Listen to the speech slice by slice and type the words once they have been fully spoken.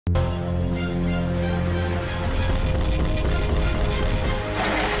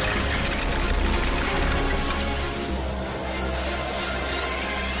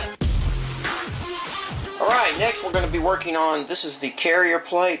Alright, next we're going to be working on, this is the carrier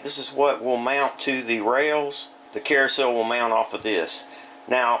plate. This is what will mount to the rails. The carousel will mount off of this.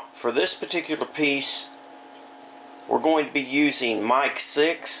 Now, for this particular piece, we're going to be using Mike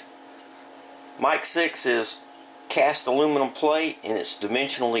 6. Mike 6 is cast aluminum plate and it's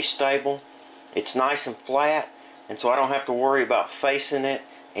dimensionally stable. It's nice and flat, and so I don't have to worry about facing it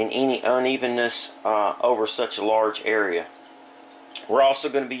and any unevenness over such a large area. We're also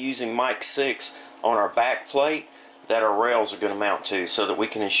going to be using Mike 6 on our back plate that our rails are going to mount to, so that we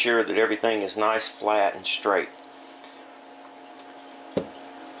can ensure that everything is nice, flat, and straight.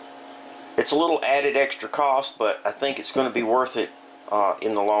 It's a little added extra cost, but I think it's going to be worth it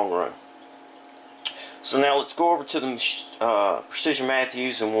in the long run. So now let's go over to the Precision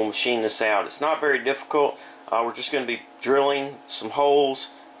Matthews and we'll machine this out. It's not very difficult. We're just going to be drilling some holes,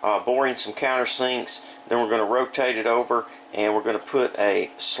 boring some countersinks, then we're going to rotate it over and we're going to put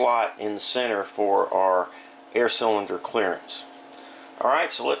a slot in the center for our air cylinder clearance.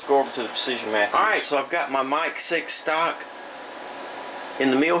 Alright, so let's go over to the Precision Matthews. Alright, so I've got my Mike 6 stock in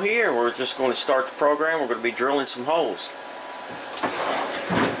the mill here. We're just going to start the program. We're going to be drilling some holes.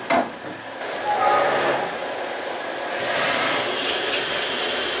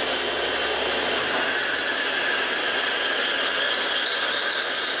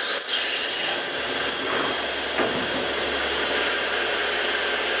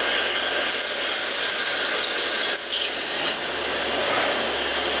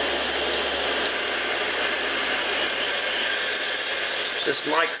 This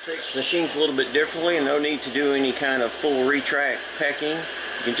Mike 6 machine's a little bit differently, and no need to do any kind of full retract pecking.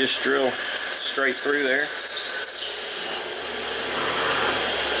 You can just drill straight through there.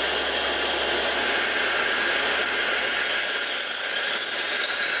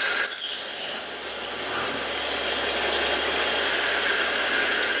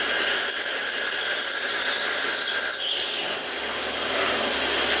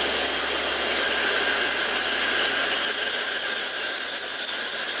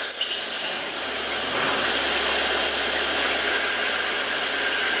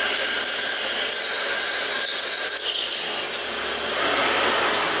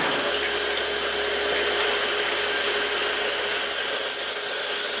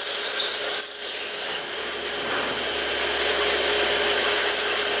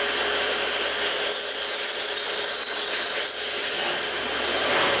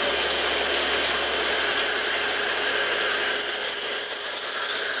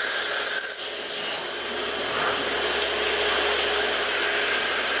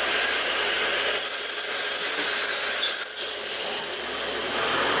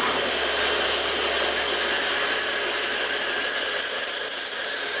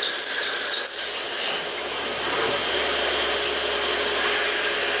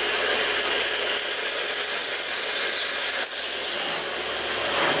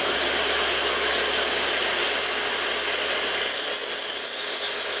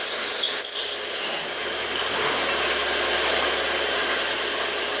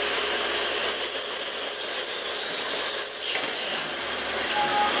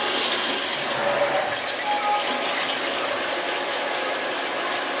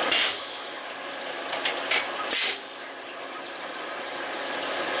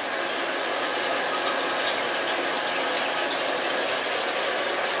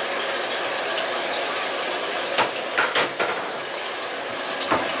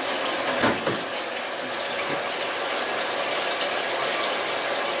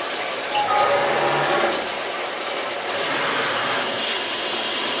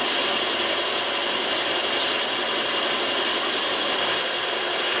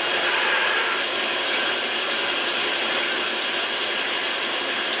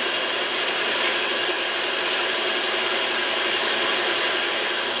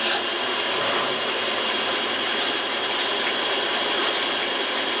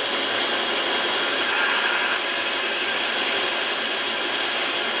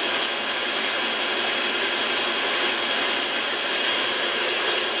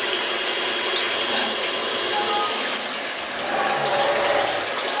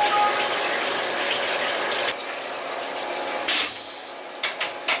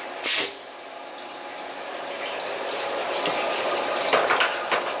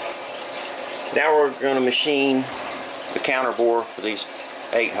 Now we're going to machine the counter bore for these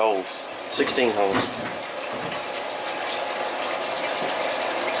 8 holes, 16 holes.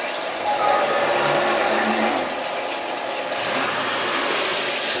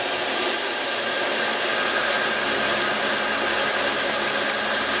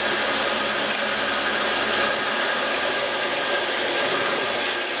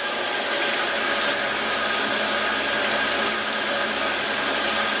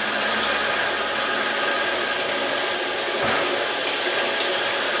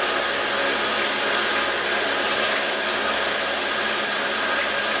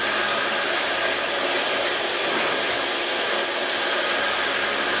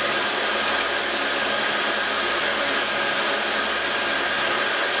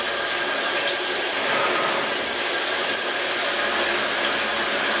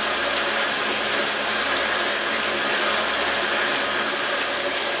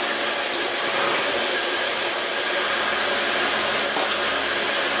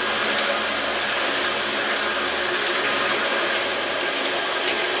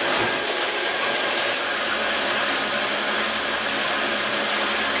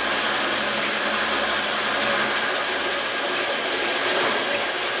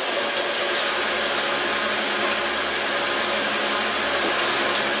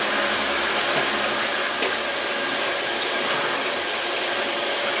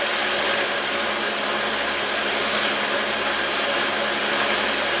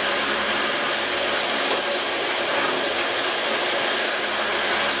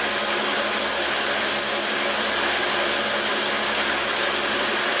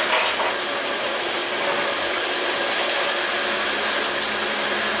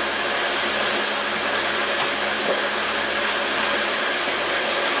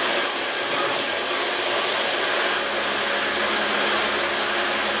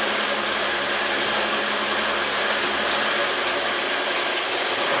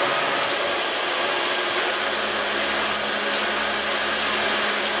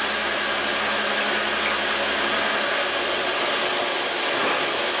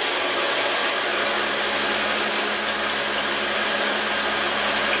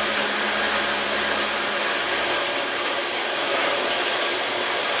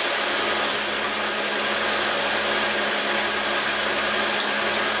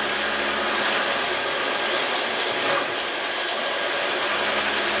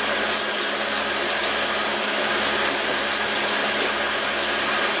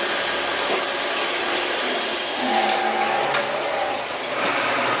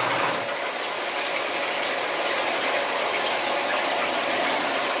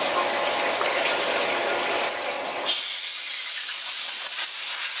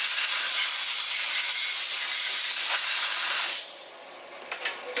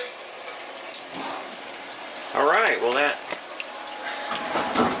 Alright, well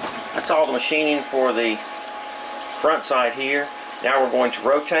that's all the machining for the front side here. Now we're going to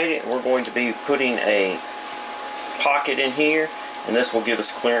rotate it, and we're going to be putting a pocket in here, and this will give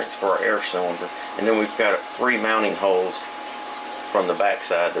us clearance for our air cylinder. And then we've got 3 mounting holes from the back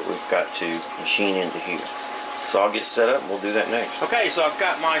side that we've got to machine into here. So I'll get set up and we'll do that next. Okay, so I've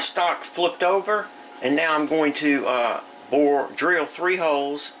got my stock flipped over, and now I'm going to drill 3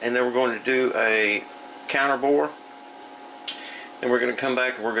 holes, and then we're going to do a counter bore. And we're going to come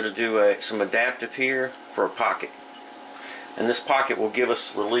back and we're going to do some adaptive here for a pocket. And this pocket will give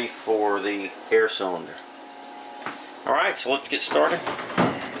us relief for the air cylinder. Alright, so let's get started.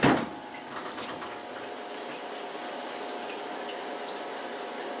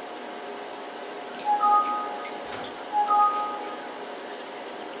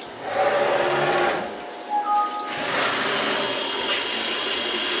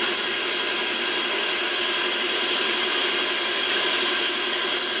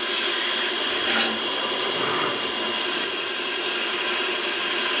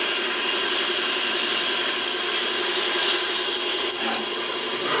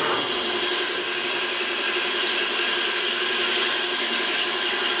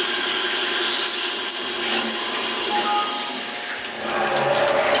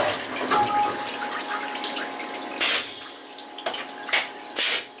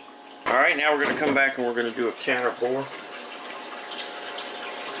 Alright, now we're going to come back and we're going to do a counter bore.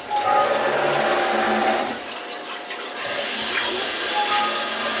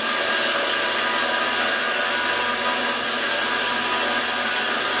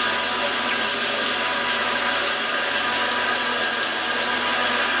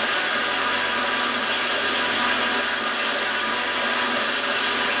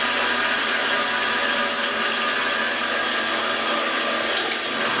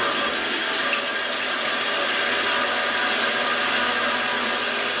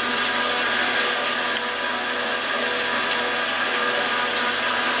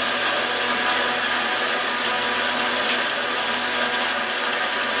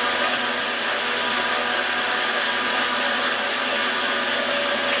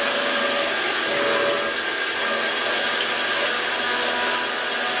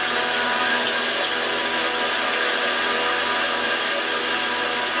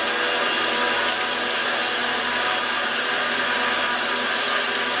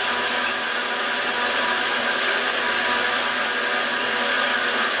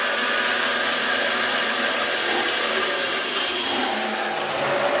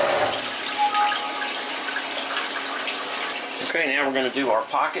 Okay, now we're going to do our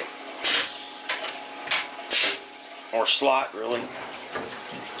pocket, or slot really.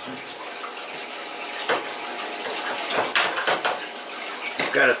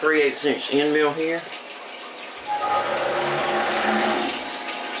 Got a 3/8 inch end mill here.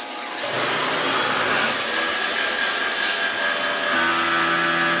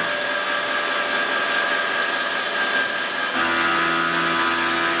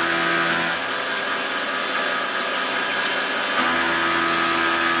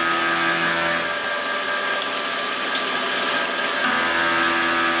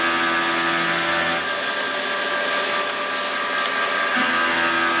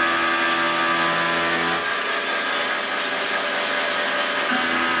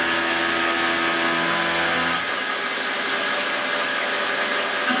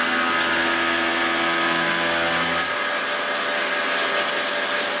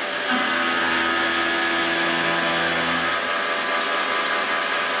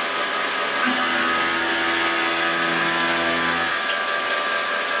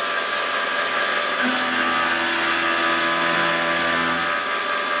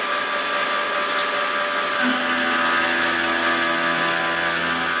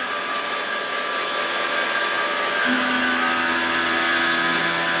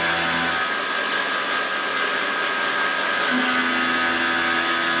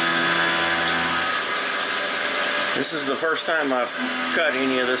 This is the first time I've cut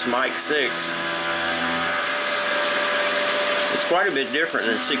any of this Mic 6. It's quite a bit different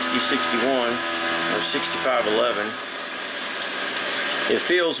than 6061 or 6511. It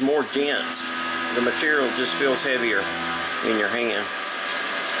feels more dense. The material just feels heavier in your hand.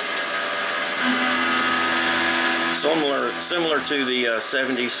 Similar to the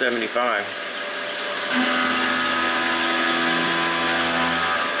 7075.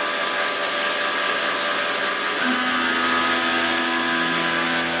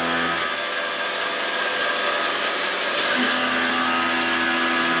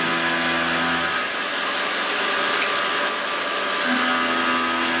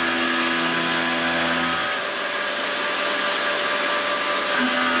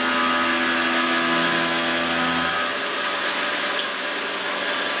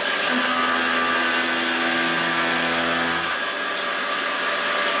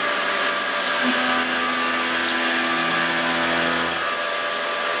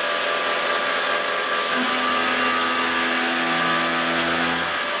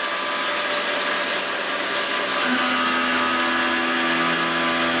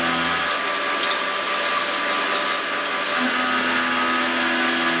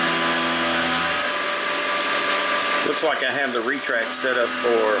 like I have the retract set up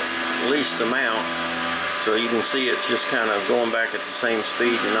for at least the mount. So you can see it's just kind of going back at the same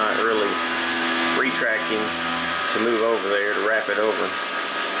speed and not really retracting to move over there to wrap it over.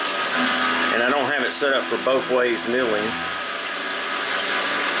 And I don't have it set up for both ways milling.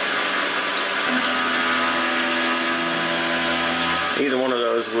 Either one of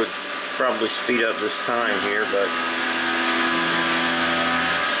those would probably speed up this time here, but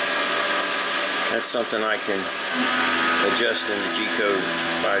that's something I can adjust in the G-code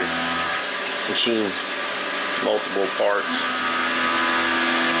if I machine multiple parts.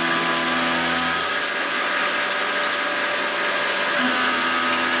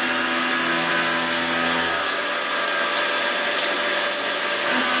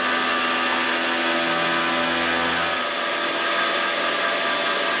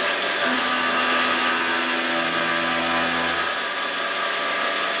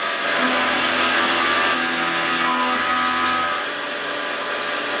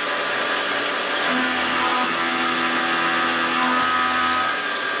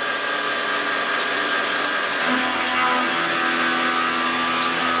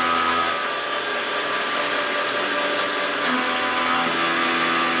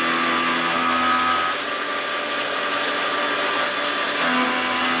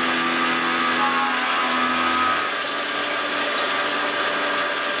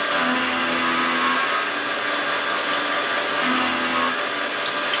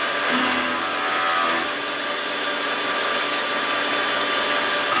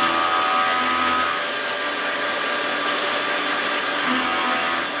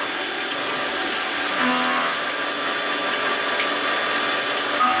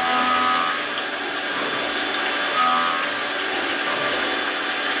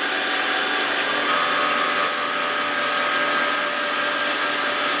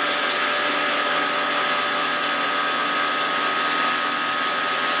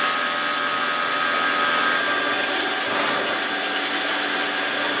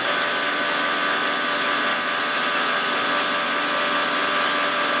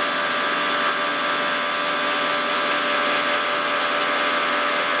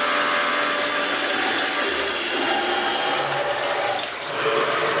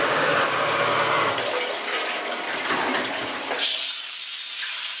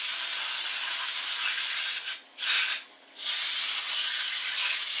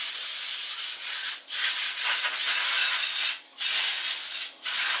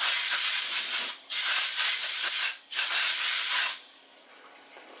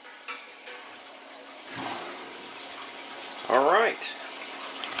 Alright,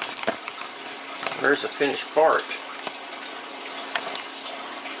 there's a finished part.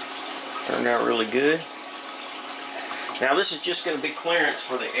 Turned out really good. Now this is just going to be clearance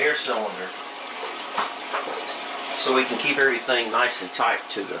for the air cylinder, so we can keep everything nice and tight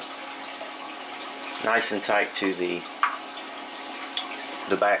to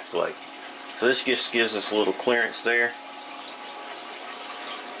the back plate. So this just gives us a little clearance there.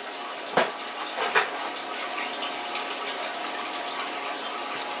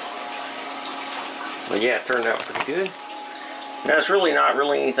 But yeah, it turned out pretty good. Now it's really not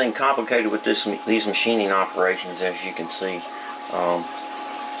anything complicated with these machining operations, as you can see.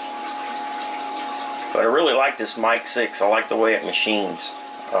 But I really like this Mic 6. I like the way it machines.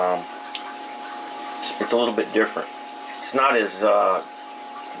 It's a little bit different. It's not as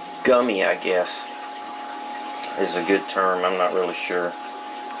gummy, I guess, is a good term. I'm not really sure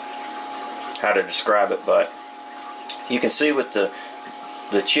how to describe it, but you can see with the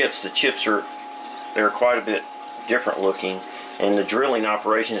chips they're quite a bit different looking. And the drilling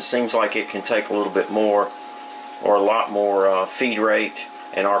operation, it seems like it can take a little bit more, or a lot more feed rate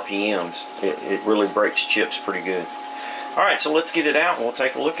and RPMs. It really breaks chips pretty good. Alright, so let's get it out and we'll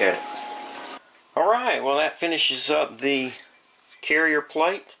take a look at it. Alright, well that finishes up the carrier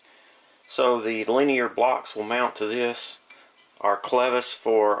plate. So the linear blocks will mount to this. Our clevis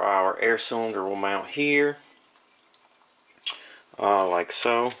for our air cylinder will mount here, like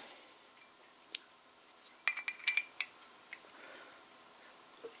so.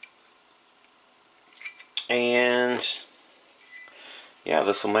 And yeah,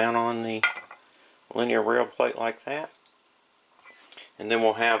 this will mount on the linear rail plate like that. And then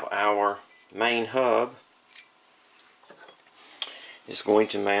we'll have our main hub is going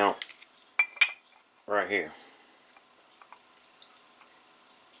to mount right here.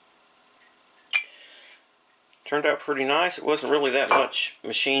 Turned out pretty nice. It wasn't really that much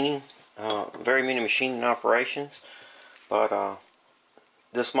machining, very many machining operations, but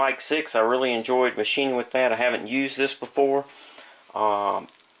this Mic 6, I really enjoyed machining with that. I haven't used this before, but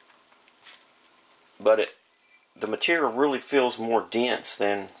the material really feels more dense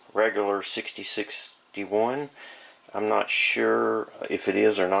than regular 6061. I'm not sure if it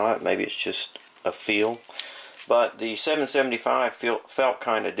is or not. Maybe it's just a feel. But the 775 felt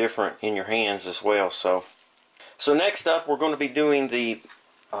kind of different in your hands as well. So next up, we're going to be doing the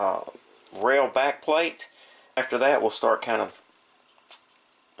rail back plate. After that, we'll start kind of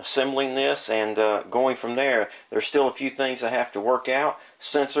assembling this and going from there. There's still a few things I have to work out,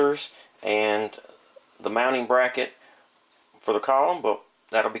 sensors and the mounting bracket for the column, but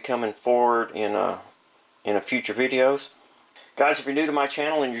that'll be coming forward in future videos. Guys, if you're new to my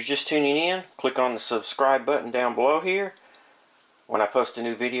channel and you're just tuning in, click on the subscribe button down below here. When I post a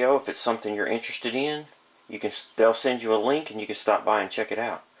new video, if it's something you're interested in, they'll send you a link and you can stop by and check it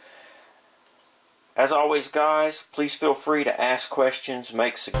out. As always, guys, please feel free to ask questions,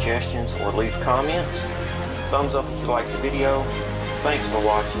 make suggestions, or leave comments. Thumbs up if you like the video. Thanks for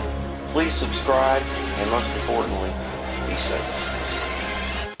watching. Please subscribe, and most importantly, be safe.